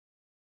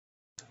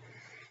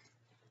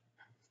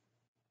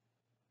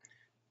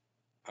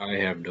I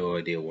have no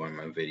idea why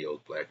my video is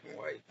black and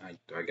white.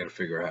 I gotta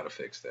figure out how to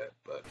fix that.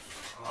 But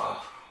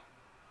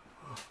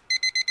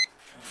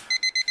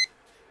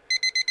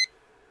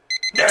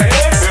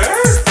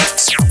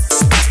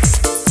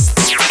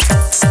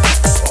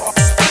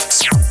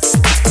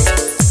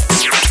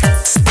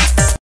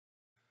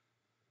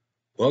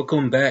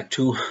welcome back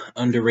to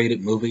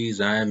Underrated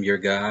Movies. I'm your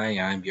guy.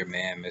 I'm your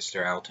man,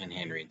 Mr. Alton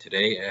Henry.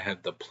 Today I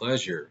have the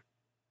pleasure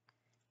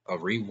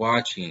of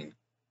rewatching,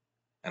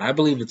 and I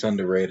believe it's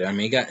underrated. I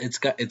mean, it's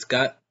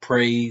got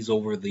praise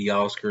over the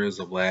Oscars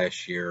of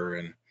last year,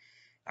 and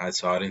I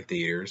saw it in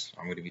theaters.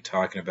 I'm going to be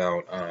talking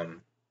about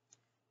and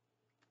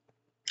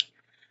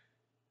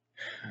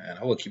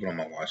I will keep it on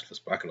my watch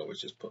list, but I could always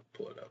just pull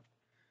it up.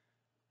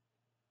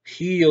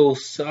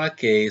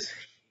 Kiyosake's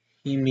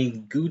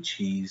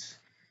Himiguchi's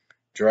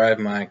Drive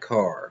My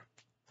Car,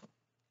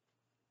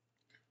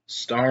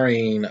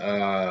 starring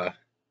I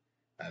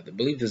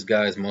believe this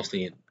guy is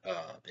mostly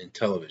in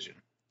television.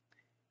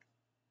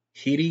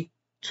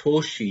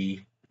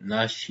 Hiritoshi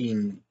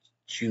Nishimura,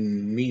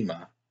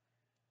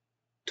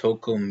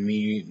 Toko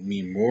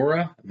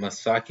Mimura,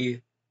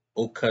 Masaki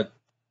Okada.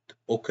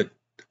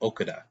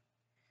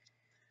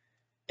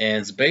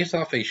 And it's based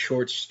off a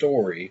short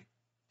story,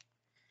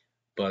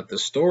 but the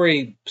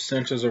story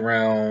centers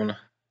around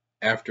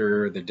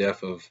after the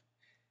death of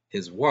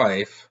his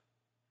wife.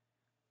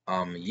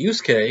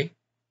 Yusuke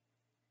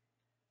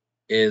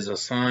is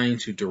assigned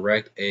to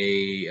direct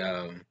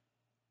a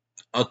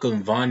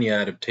Akavanya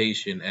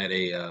adaptation at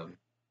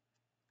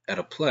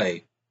a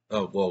play.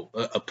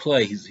 A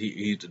play. He's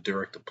to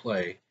direct a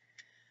play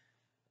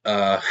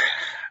uh,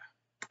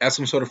 at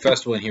some sort of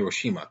festival in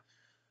Hiroshima.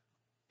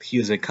 He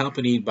is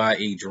accompanied by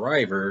a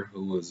driver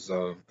who was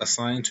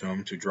assigned to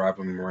him to drive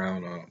him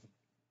around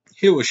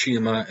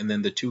Hiroshima, and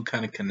then the two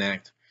kind of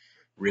connect,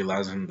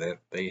 realizing that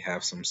they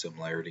have some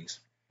similarities.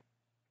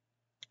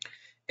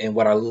 And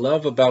what I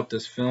love about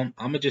this film,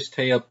 I'm gonna just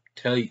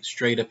tell you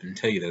straight up and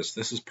tell you this.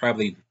 This is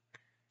probably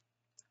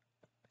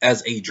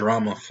as a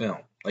drama film,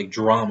 like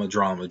drama.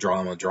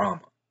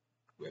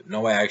 With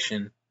no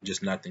action,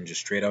 just nothing,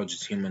 just straight out,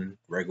 just human,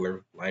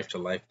 regular, life to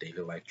life, day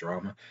to life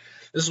drama.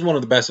 This is one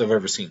of the best I've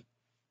ever seen.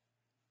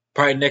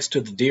 Probably next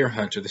to The Deer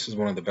Hunter, this is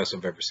one of the best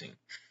I've ever seen.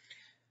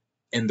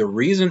 And the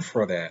reason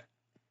for that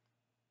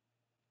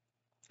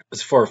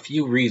is for a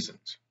few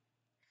reasons.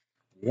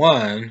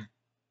 One,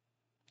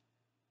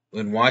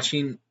 when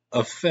watching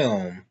a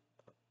film,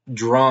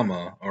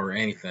 drama, or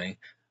anything,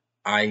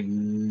 I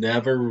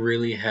never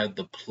really had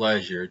the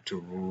pleasure to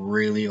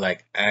really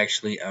like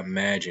actually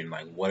imagine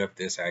like what if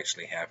this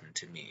actually happened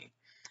to me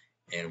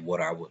and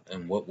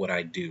what would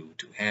I do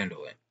to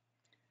handle it.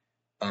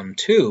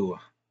 Two,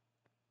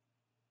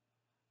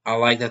 I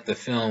like that the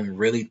film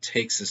really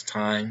takes its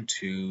time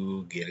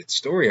to get its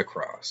story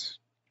across.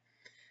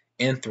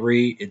 And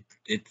three,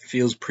 it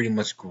feels pretty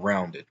much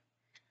grounded.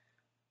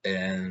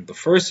 And the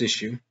first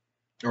issue,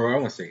 or I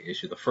won't say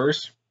issue, the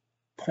first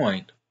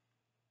point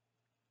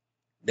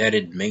that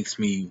it makes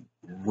me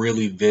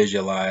really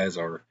visualize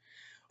or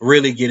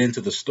really get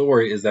into the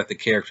story is that the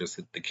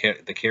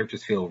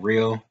characters feel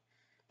real.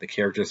 The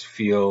characters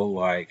feel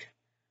like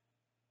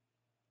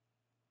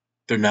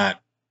they're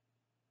not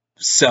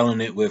selling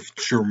it with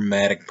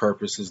dramatic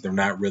purposes. They're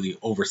not really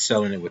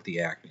overselling it with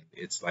the acting.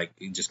 It's like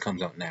it just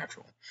comes out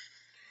natural.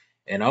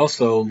 And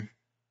also,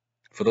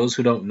 for those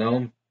who don't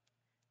know,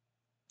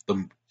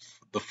 the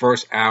the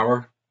first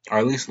hour, or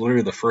at least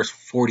literally the first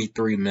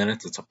 43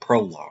 minutes, it's a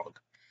prologue.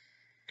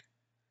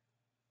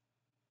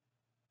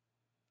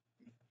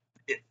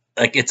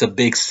 Like it's a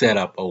big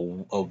setup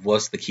of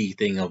what's the key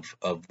thing of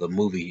the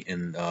movie.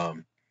 And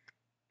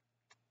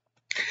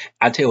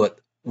I tell you what,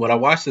 when I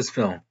watched this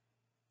film,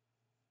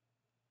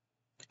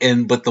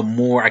 but the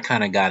more I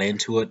kind of got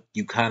into it,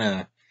 you kind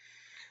of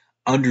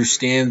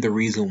understand the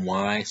reason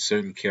why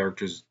certain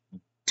characters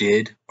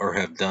did or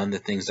have done the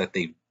things that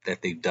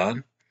they've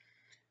done,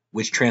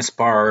 which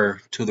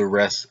transpire to the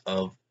rest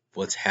of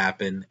what's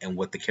happened and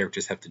what the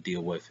characters have to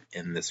deal with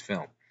in this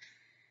film.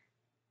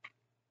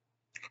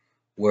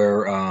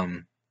 Where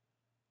and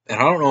I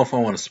don't know if I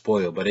want to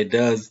spoil, but it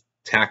does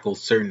tackle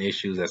certain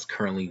issues that's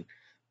currently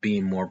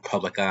being more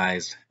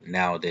publicized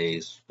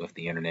nowadays with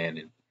the internet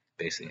and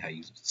basically how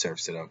you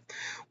surface it up.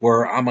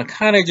 Where I'm gonna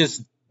kind of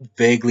just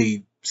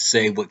vaguely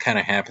say what kind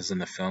of happens in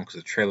the film because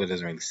the trailer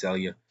doesn't really sell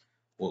you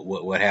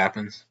what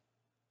happens,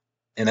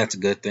 and that's a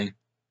good thing.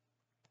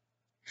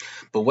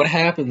 But what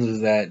happens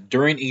is that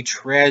during a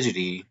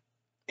tragedy,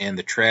 and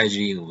the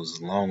tragedy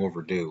was long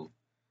overdue,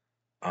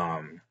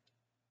 um,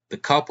 the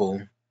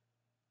couple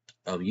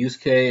of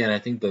Yusuke and I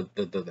think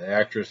the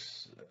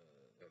actress,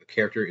 the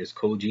character is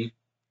Koji,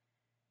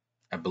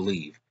 I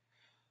believe.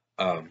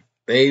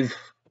 They've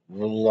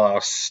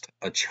lost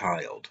a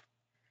child,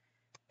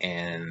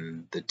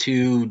 and the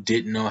two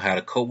didn't know how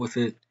to cope with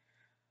it.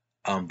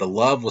 The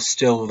love was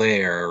still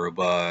there,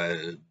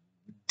 but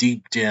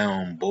deep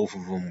down, both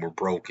of them were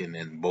broken,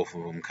 and both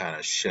of them kind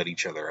of shut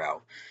each other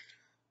out.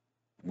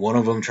 One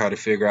of them tried to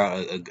figure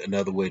out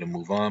another way to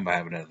move on by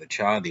having another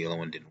child. The other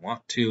one didn't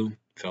want to.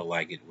 felt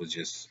like it was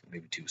just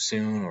maybe too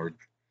soon or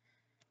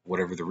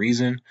whatever the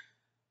reason.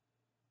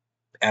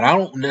 And I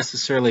don't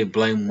necessarily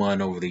blame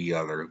one over the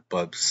other,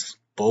 but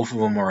both of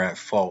them are at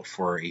fault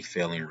for a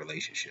failing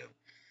relationship.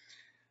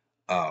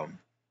 Um,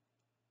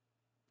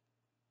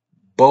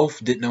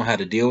 both didn't know how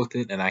to deal with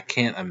it, and I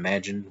can't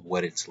imagine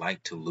what it's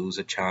like to lose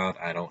a child.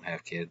 I don't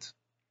have kids.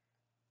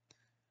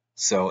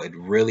 So it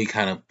really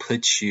kind of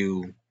puts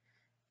you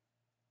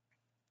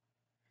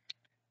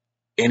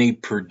in a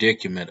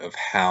predicament of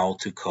how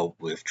to cope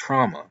with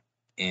trauma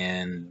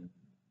and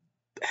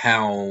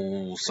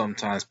how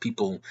sometimes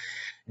people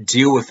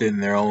deal with it in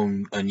their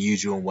own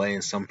unusual way,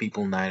 and some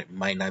people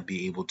might not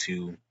be able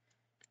to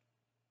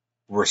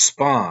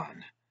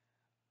respond,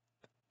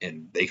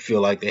 and they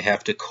feel like they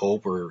have to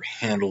cope or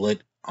handle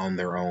it on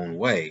their own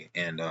way.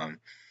 And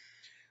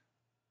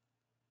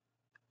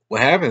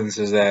what happens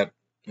is that,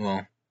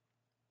 well,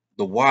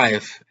 the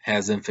wife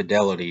has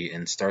infidelity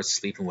and starts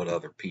sleeping with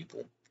other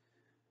people,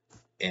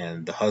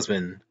 and the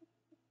husband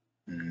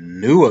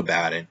knew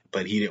about it,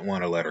 but he didn't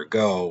want to let her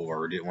go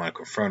or didn't want to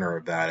confront her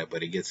about it.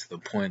 But it gets to the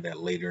point that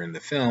later in the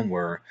film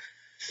where,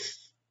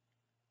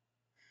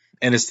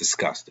 and it's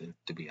disgusting,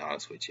 to be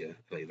honest with you.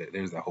 Like,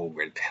 there's a whole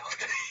red pill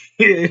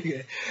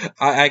thing.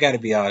 I got to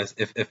be honest.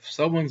 If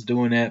someone's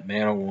doing that,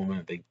 man or woman,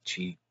 if they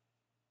cheat,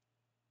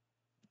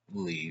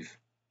 leave.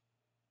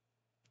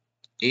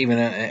 Even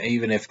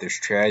if there's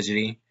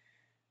tragedy.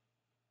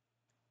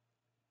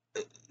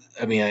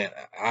 I mean,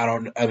 I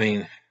don't. I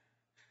mean,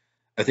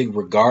 I think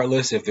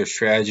regardless if there's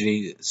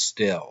tragedy,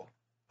 still,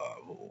 uh,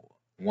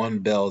 one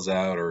bails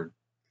out or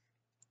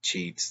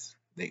cheats,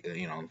 they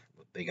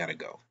gotta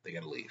go. They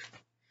gotta leave.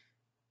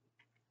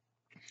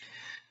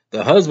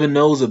 The husband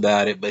knows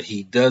about it, but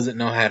he doesn't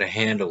know how to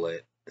handle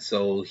it.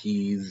 So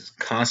he's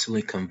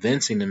constantly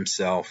convincing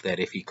himself that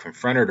if he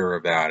confronted her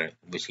about it,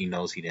 which he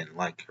knows he didn't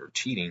like her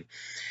cheating,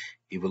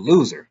 he would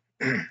lose her.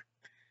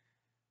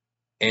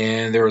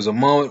 And there was a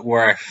moment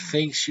where I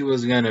think she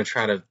was gonna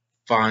try to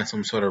find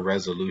some sort of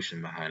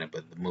resolution behind it,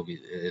 but the movie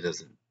it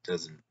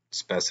doesn't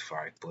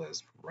specify.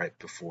 But right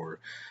before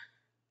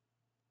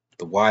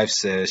the wife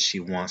says she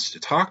wants to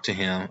talk to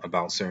him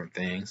about certain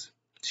things,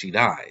 she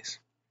dies.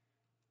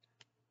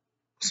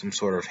 Some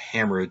sort of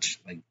hemorrhage,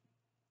 like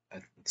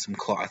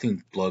I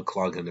think blood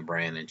clogged in the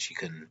brain, and she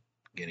couldn't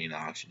get any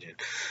oxygen.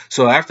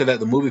 So after that,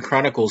 the movie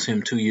chronicles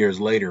him 2 years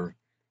later,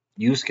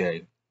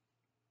 Yusuke,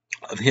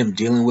 of him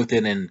dealing with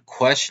it and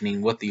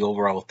questioning what the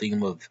overall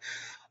theme of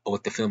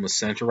what the film is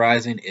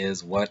centralizing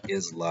is: what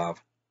is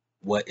love?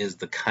 What is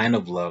the kind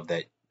of love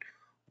that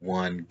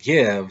one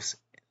gives?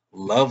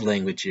 Love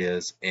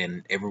languages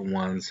and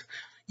everyone's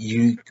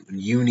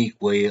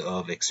unique way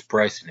of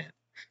expressing it.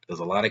 There's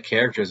a lot of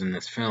characters in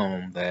this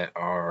film that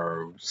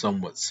are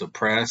somewhat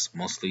suppressed,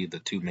 mostly the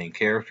two main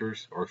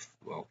characters, or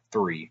well,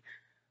 three,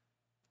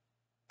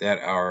 that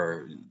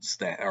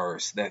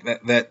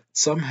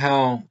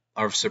somehow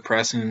are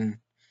suppressing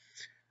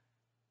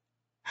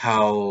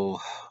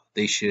how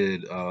they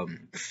should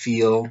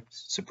feel,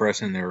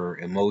 suppressing their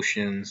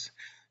emotions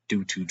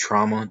due to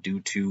trauma, due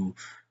to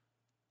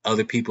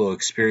other people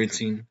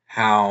experiencing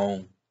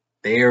how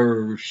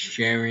they're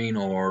sharing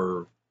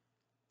or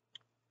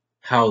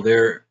how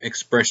they're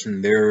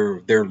expressing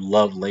their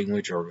love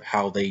language or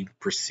how they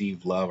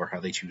perceive love or how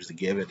they choose to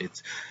give it.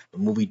 It's the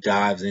movie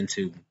dives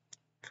into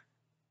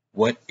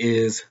what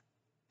is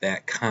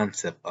that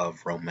concept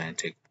of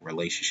romantic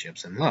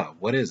relationships and love.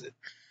 What is it?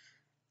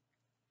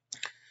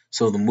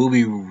 So the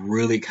movie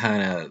really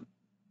kind of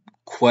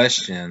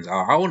questions,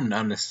 I wouldn't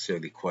not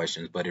necessarily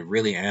questions, but it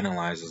really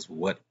analyzes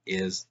what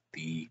is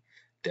the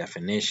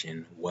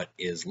definition, what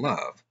is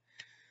love,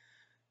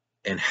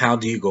 and how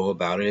do you go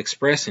about it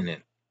expressing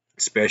it,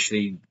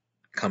 especially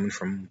coming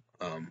from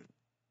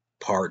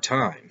part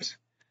times.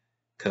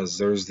 Because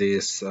there's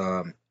this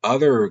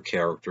other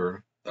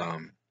character,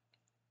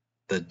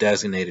 the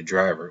designated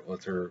driver.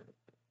 What's her?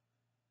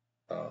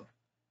 Uh,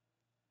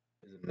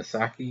 is it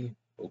Misaki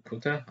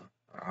Okuta?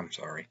 I'm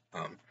sorry.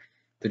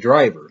 The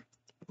driver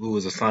who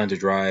was assigned to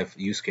drive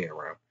Yusuke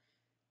around.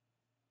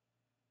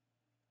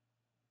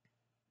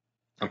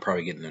 I'm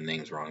probably getting their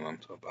names wrong,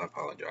 so I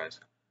apologize.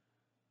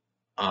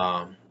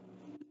 Um,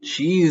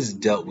 she's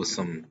dealt with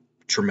some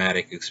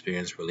traumatic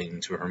experience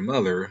relating to her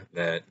mother,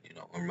 that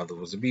her mother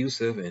was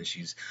abusive, and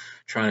she's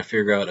trying to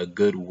figure out a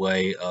good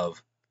way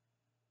of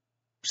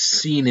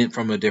seeing it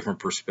from a different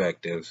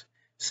perspective,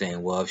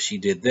 saying, well, if she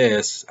did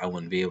this, I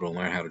wouldn't be able to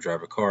learn how to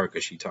drive a car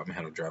because she taught me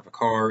how to drive a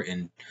car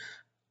and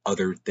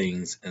other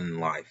things in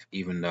life,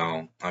 even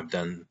though I've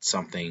done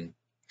something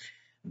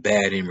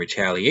bad in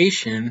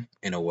retaliation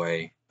in a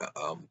way.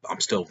 I'm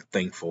still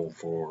thankful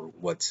for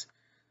what's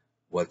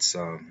what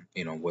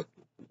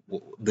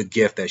the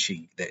gift that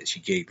she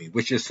gave me,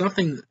 which is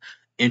something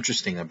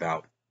interesting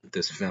about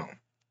this film.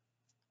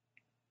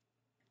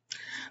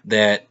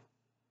 That,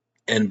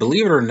 and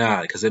believe it or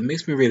not, because it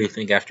makes me really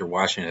think after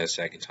watching it a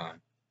second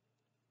time,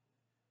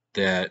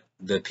 that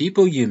the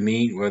people you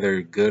meet,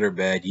 whether good or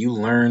bad, you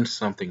learn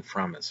something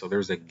from it. So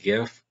there's a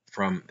gift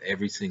from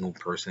every single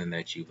person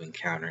that you've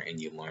encountered, and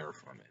you learn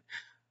from it.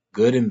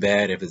 good and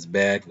bad. If it's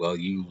bad, well,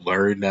 you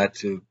learn not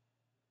to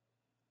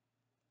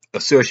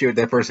associate with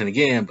that person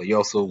again, but you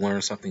also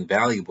learn something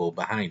valuable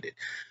behind it.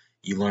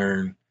 You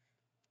learn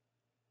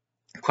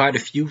quite a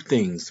few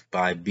things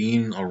by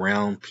being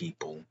around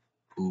people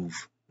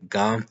who've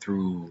gone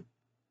through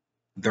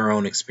their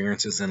own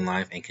experiences in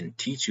life and can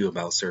teach you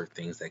about certain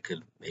things that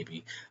could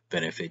maybe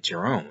benefit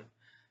your own.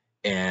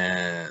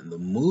 And the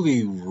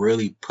movie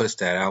really puts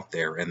that out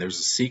there. And there's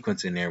a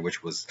sequence in there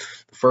which was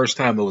the first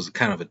time it was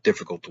kind of a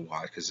difficult to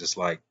watch because it's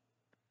like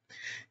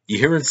you're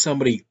hearing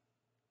somebody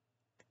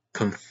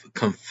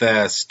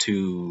confess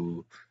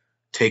to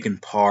taking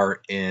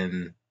part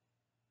in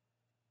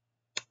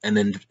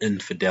an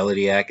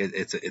infidelity act.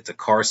 It's a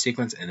car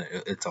sequence and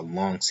it's a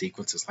long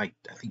sequence. It's like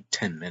I think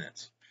 10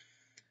 minutes.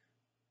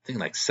 I think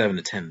like 7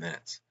 to 10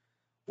 minutes.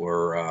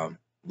 Where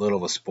little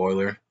of a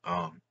spoiler.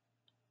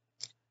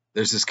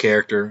 There's this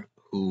character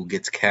who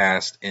gets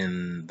cast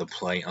in the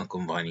play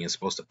Uncle Vanya. Is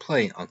supposed to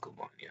play Uncle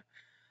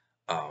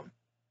Vanya,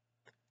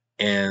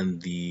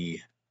 and the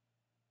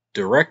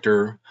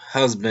director,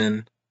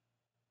 husband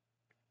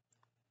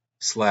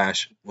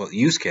slash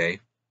Yusuke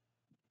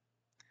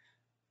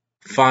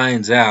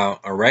finds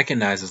out or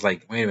recognizes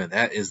like, wait a minute,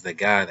 that is the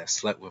guy that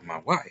slept with my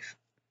wife.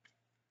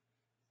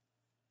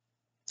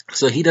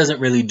 So he doesn't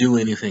really do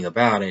anything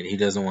about it. He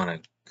doesn't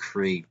want to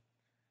create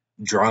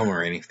drama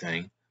or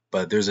anything.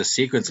 But there's a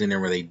sequence in there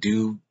where they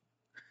do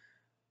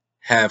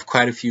have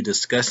quite a few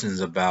discussions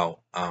about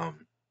uh,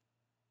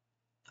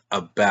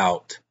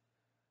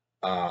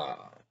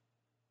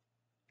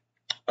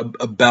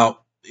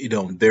 about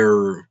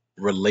their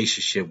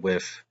relationship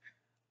with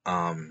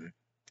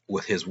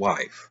his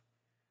wife.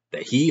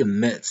 That he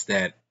admits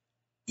that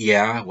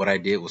yeah, what I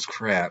did was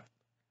crap,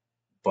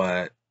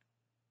 but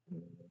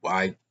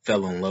I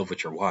fell in love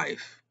with your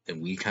wife,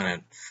 and we kind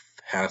of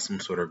have some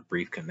sort of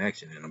brief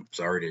connection. And I'm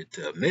sorry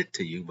to admit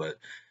to you, but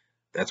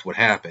that's what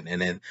happened.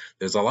 And then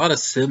there's a lot of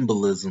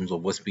symbolisms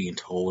of what's being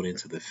told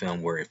into the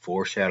film where it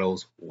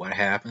foreshadows what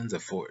happens,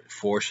 it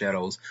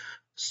foreshadows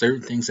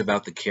certain things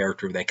about the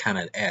character that kind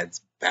of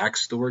adds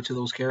backstory to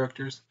those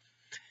characters.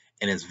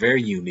 And it's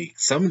very unique.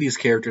 Some of these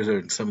characters are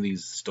in some of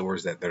these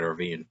stories that are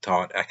being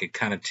taught. I could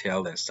kind of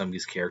tell that some of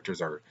these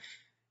characters are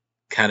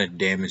kind of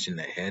damaged in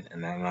the head.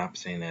 And I'm not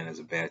saying that as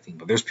a bad thing,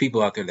 but there's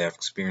people out there that have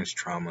experienced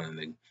trauma and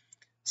they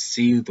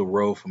see the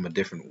world from a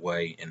different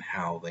way and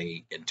how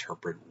they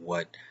interpret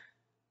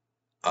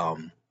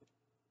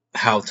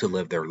how to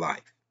live their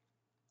life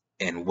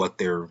and what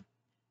their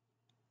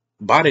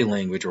body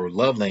language or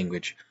love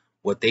language,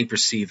 what they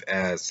perceive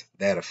as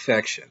that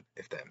affection,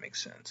 if that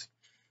makes sense,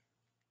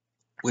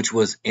 which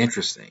was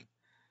interesting.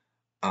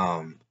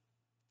 Um,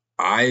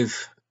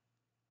 I've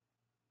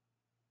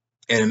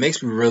and it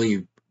makes me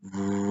really,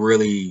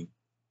 really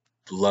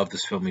love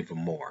this film even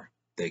more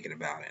thinking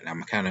about it. And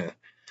I'm kind of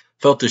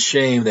felt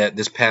ashamed that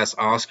this past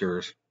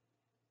Oscars,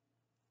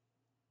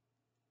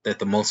 that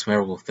the most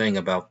memorable thing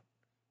about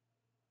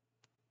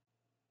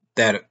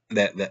that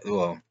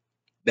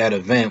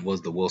event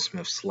was the Will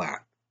Smith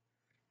slap.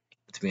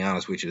 But to be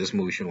honest with you, this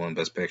movie should have won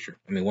Best Picture.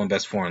 I mean, won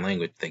Best Foreign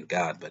Language, thank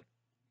God, but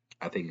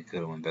I think it could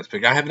have won Best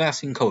Picture. I have not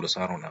seen Coda,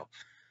 so I don't know.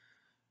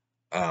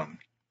 Um,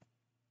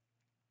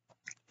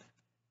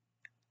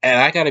 and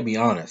I got to be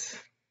honest,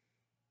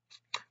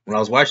 when I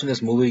was watching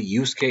this movie,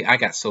 Yusuke, I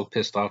got so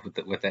pissed off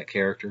with that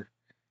character.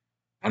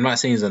 I'm not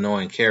saying he's an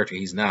annoying character.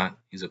 He's not.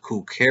 He's a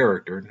cool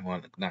character.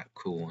 Well, not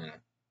cool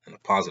in a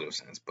positive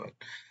sense, but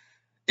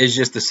it's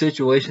just the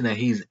situation that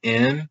he's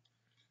in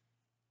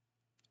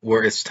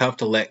where it's tough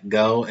to let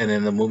go. And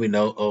then the movie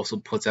note also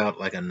puts out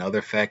like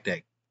another fact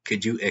that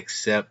could you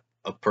accept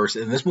a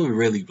person? And this movie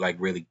really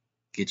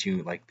gets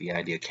you like the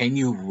idea. Can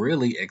you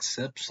really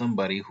accept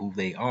somebody who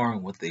they are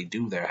and what they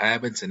do, their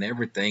habits and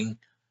everything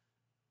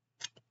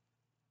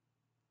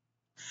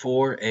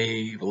for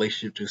a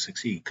relationship to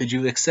succeed? Could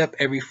you accept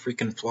every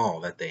freaking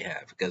flaw that they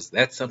have? Because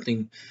that's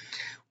something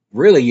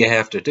really you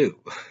have to do,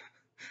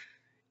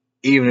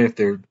 even if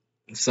they're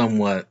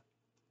somewhat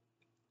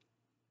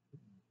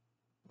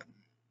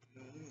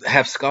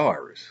have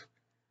scars.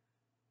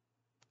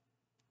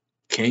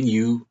 Can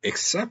you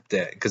accept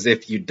that? Because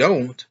if you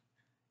don't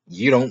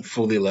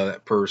fully love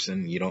that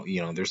person. You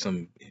don't, there's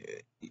some,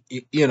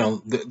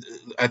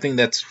 I think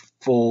that's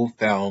full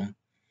found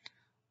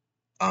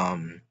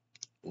um,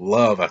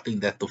 love. I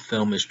think that the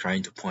film is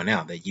trying to point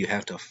out that you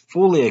have to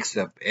fully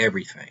accept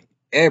everything,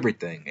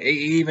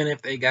 even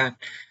if they got,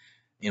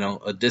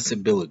 a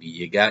disability.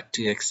 You got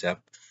to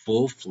accept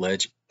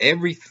full-fledged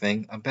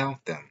everything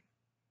about them.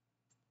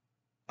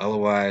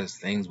 Otherwise,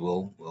 things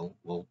will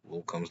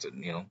come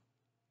to,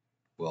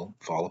 will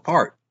fall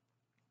apart.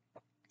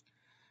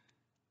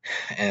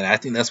 And I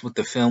think that's what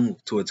the film,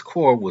 to its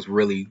core, was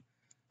really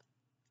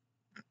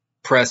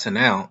pressing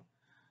out.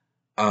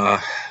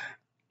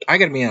 I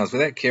gotta be honest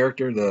with that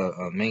character,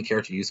 the main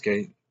character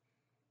Yusuke.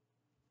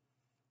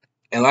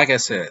 And like I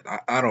said,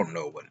 I don't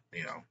know what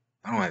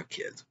I don't have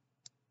kids,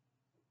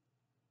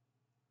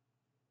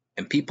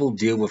 and people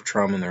deal with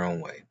trauma in their own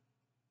way,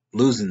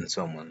 losing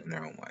someone in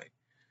their own way.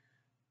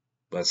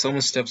 But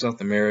someone steps out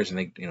the marriage and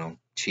they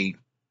cheat,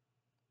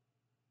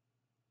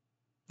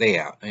 they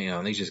out. You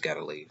know, they just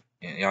gotta leave.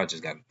 And y'all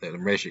just got the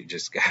relationship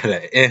just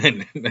gotta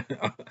end.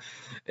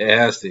 It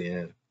has to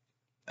end.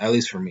 At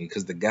least for me,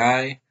 because the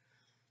guy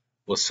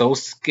was so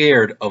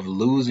scared of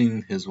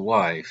losing his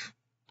wife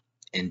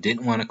and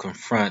didn't want to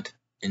confront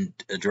and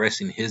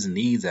addressing his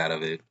needs out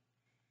of it.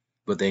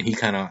 But then he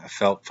kind of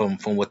felt from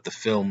what the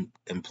film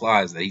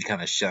implies that he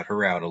kind of shut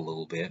her out a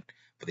little bit,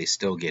 but they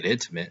still get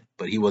intimate.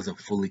 But he wasn't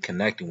fully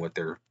connecting with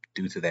her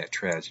due to that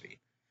tragedy,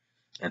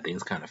 and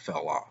things kind of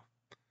fell off.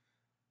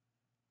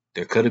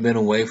 There could have been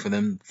a way for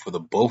them, for the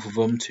both of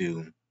them,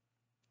 to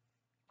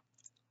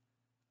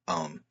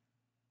um,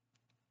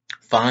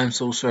 find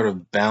some sort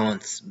of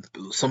balance,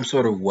 some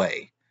sort of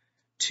way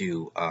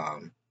to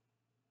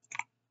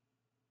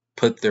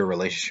put their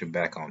relationship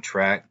back on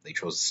track. They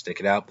chose to stick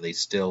it out, but they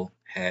still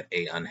had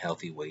a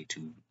unhealthy way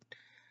to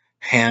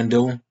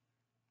handle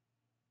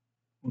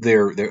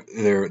their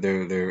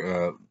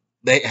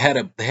they had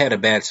a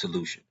bad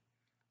solution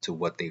to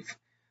what they've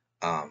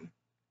um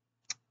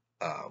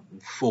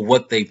for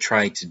what they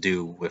tried to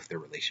do with their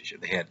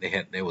relationship.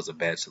 There was a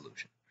bad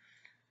solution.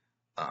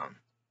 Um,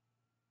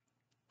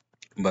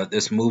 but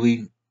this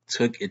movie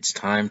took its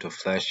time to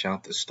flesh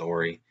out the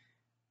story.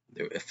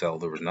 It felt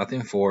there was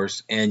nothing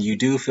forced, and you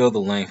do feel the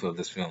length of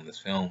this film. This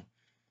film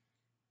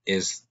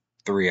is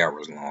 3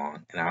 hours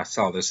long, and I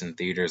saw this in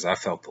theaters. I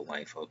felt the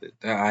length of it.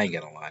 I ain't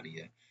gonna lie to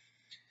you.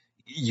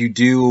 You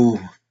do,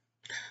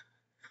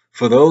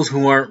 for those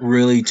who aren't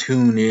really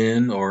tuned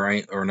in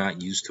or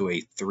not used to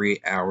a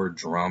 3 hour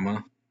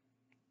drama,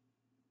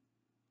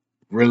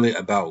 really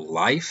about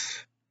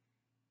life.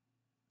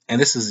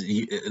 And this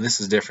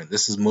is different.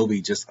 This is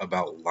movie just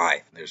about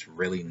life. There's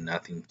really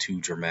nothing too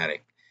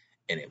dramatic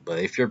in it. But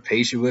if you're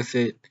patient with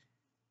it,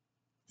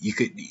 you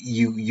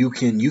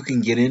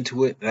can get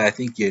into it. And I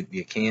think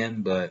you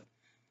can, but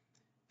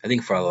I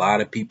think for a lot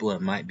of people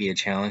it might be a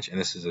challenge. And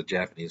this is a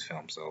Japanese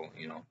film, so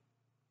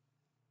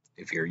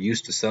if you're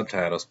used to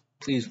subtitles,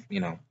 please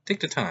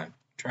take the time,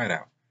 try it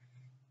out.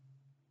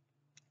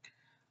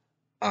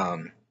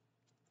 Um,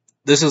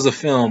 this is a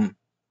film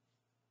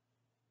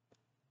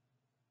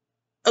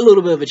a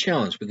little bit of a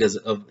challenge because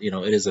of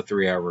it is a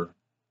 3 hour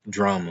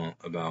drama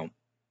about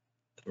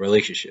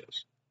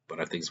relationships, but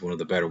I think it's one of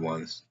the better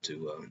ones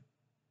to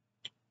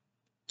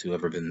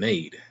ever been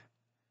made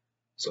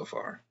so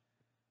far.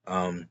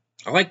 I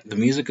like the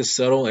music is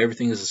subtle,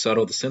 everything is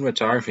subtle. The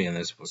cinematography in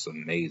this was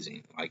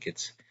amazing.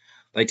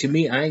 Like to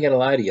me, I ain't gonna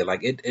lie to you.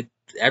 Like it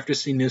after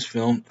seeing this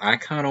film, I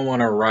kind of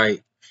want to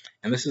write,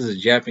 and this is a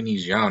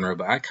Japanese genre,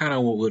 but I kind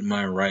of wouldn't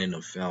mind writing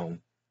a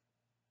film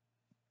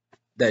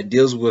that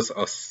deals with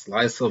a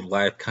slice of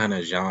life kind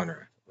of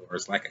genre, or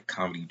it's like a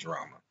comedy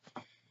drama.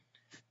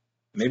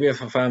 Maybe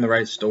if I find the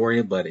right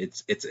story, but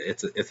it's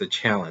a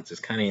challenge. It's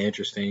kind of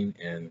interesting,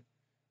 and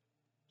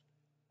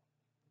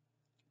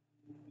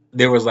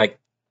there was like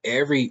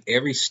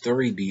every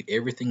story beat,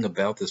 everything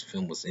about this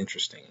film was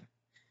interesting,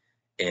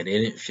 and it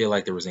didn't feel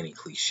like there was any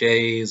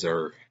cliches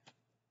or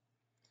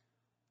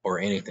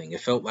anything.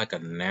 It felt like a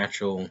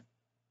natural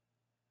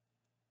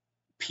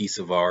piece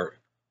of art.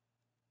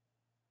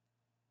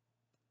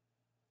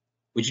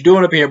 What you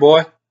doing up here,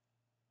 boy?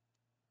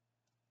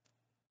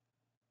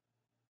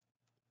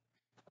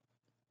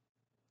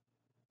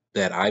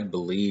 That I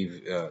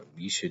believe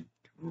you should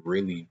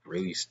really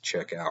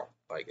check out.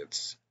 Like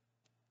it's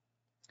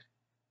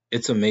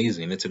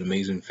amazing. It's an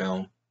amazing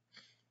film.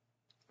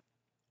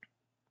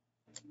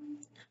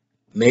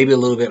 Maybe a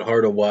little bit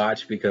hard to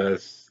watch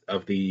because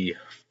of the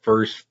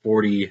first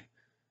 40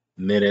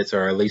 minutes,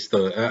 or at least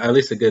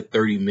a good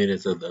 30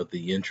 minutes of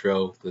the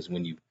intro, because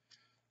when you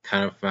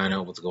kind of find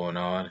out what's going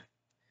on,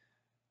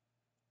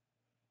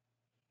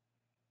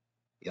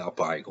 y'all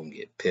probably gonna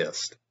get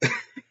pissed.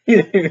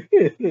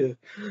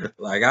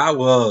 Like I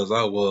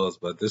was,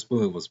 but this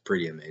movie was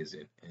pretty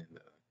amazing, and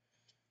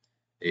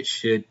it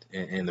should,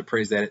 and the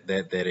praise that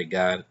it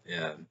got,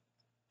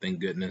 thank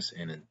goodness,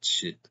 and it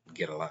should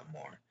get a lot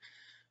more.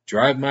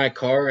 Drive My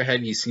Car,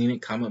 have you seen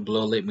it? Comment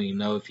below, let me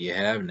know if you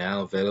have.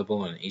 Now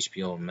available on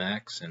HBO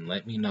Max, and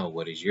let me know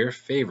what is your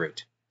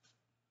favorite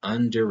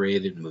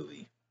underrated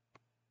movie.